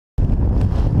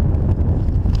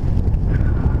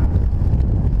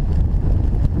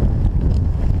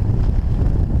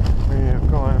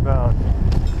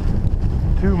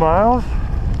miles.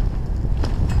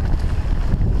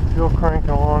 Still cranking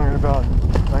along at about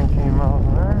 19 miles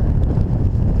an hour.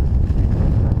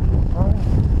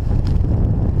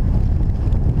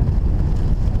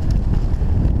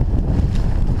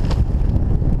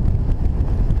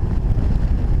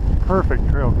 19.5. Perfect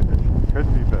trail condition.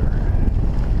 Couldn't be better.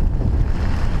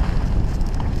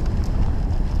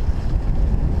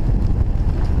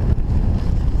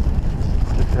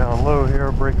 Get down low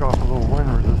here, break off a little wind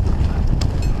resistance.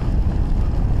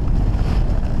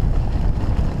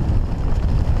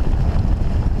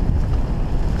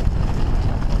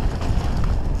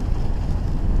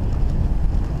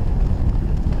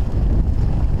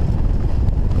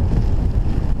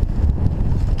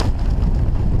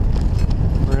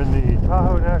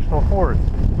 Tahoe National Forest,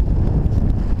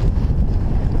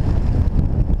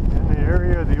 in the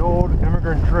area of the old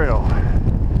Immigrant Trail.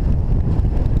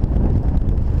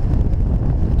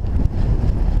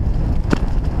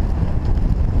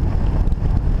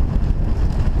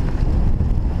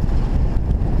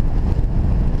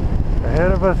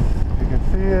 Ahead of us, you can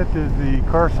see it, is the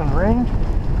Carson Range.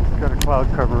 It's got a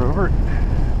cloud cover over it.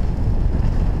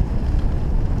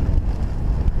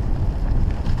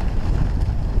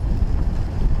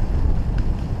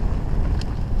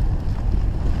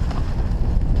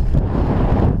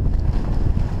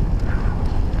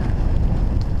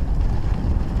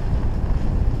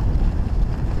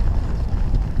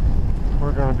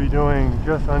 We're going to be doing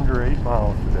just under 8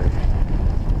 miles today.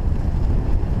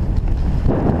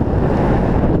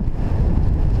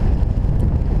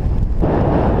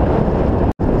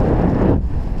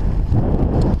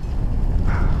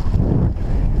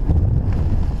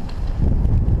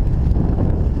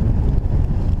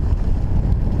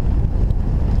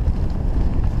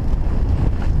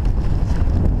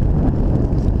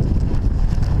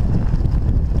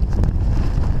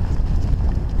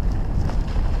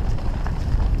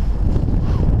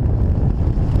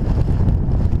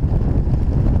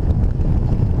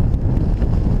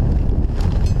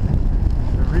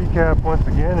 Once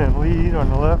again, and lead on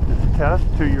the left is Tess,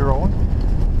 2-year-old.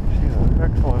 She's an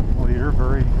excellent leader,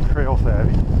 very trail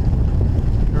savvy.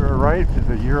 To her right is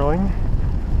a yearling,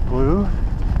 Blue,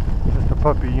 just a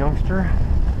puppy youngster.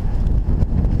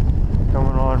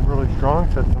 Coming on really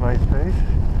strong, sets a nice pace.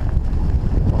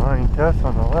 Behind Tess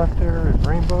on the left there is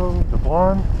Rainbow, the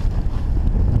blonde,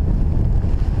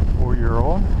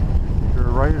 4-year-old. To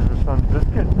her right is her son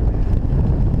Biscuit,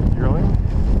 yearling.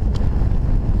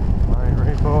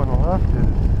 Rainbow on the left is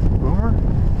Boomer.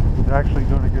 He's actually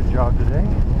doing a good job today.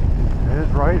 To his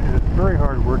right is very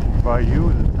hard working Bayou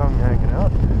with his tongue hanging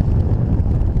out.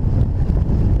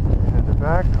 And in the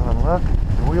back on the left,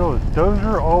 the wheel is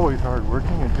Dozer, always hard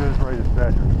working, and to his right is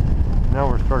Badger. Now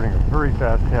we're starting a very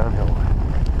fast downhill.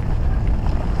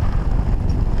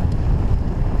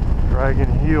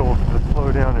 Dragging heels to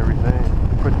slow down everything,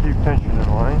 put deep tension in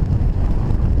line.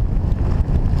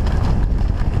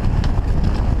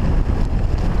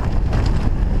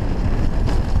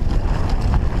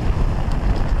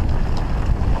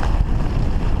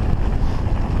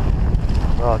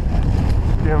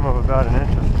 Skim of about 1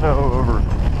 inch of snow over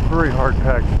very hard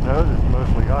packed snow that's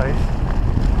mostly ice.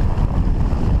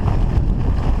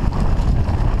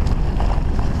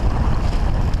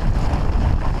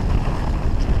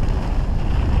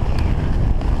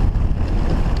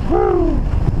 Woo!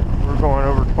 We're going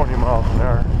over 20 miles an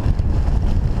hour.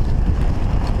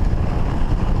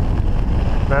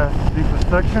 Fast, deepest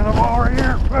section of all right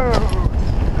here. Whoa!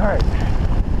 Alright.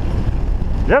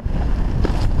 Yep.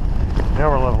 Now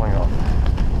we're leveling off.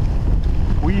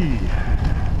 Whee!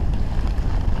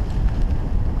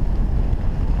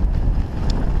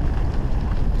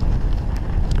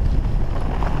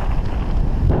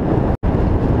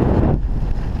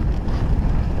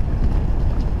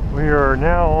 We are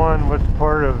now on what's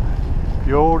part of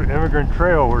the old Immigrant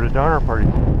Trail where the Donner Party.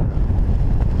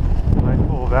 Nice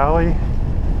little valley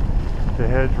that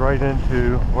heads right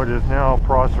into what is now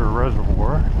Prosser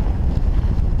Reservoir.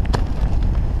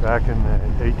 Back in the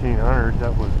 1800s,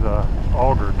 that was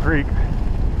Alder Creek.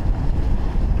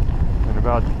 And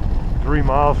about 3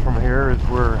 miles from here is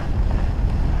where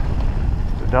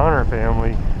the Donner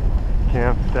family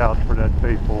camped out for that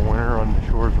fateful winter on the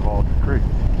shores of Alder Creek.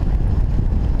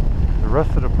 The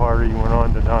rest of the party went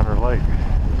on to Donner Lake.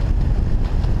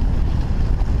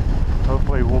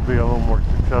 Hopefully we'll be a little more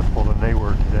successful than they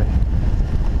were today.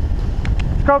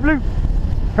 Let's go, Blue!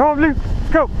 Come on, Blue!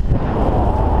 Let's go!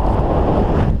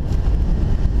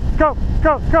 Go,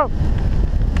 go, go,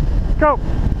 go.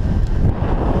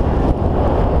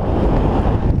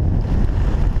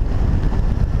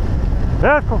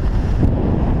 That's cool.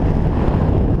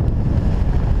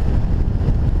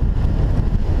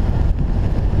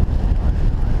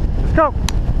 Let's go.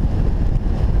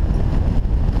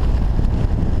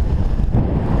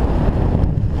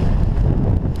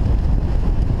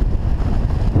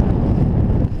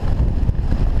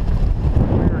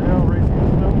 We are now racing a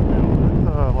snowmobile.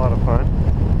 That's a lot of fun.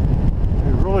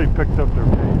 They really picked up their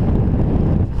pace.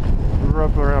 We were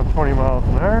up around 20 miles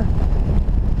an hour.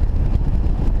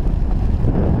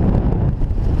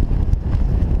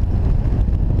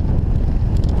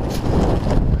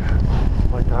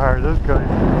 Like to hire those guys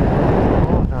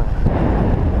all the time.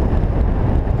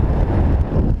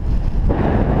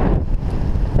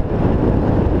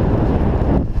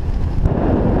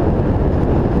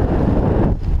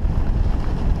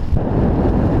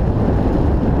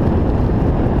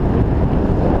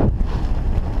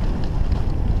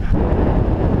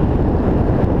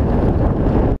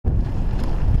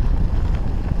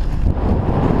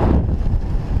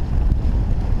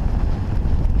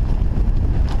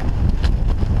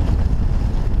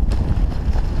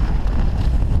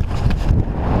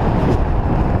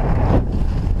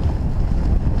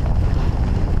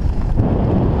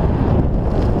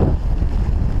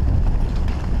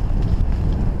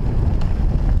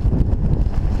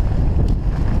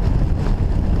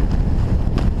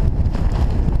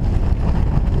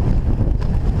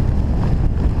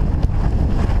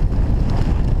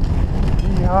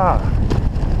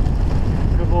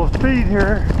 Good little speed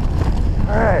here.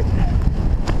 Alright.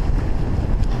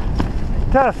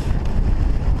 Tess.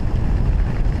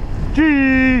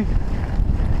 G.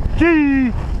 G.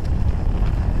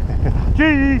 G.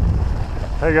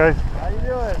 Hey guys. How you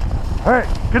doing? Alright,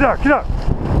 get up, get up.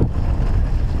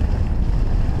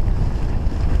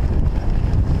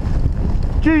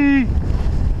 G.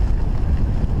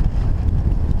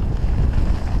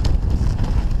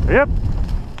 Yep.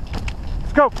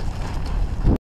 Let's go.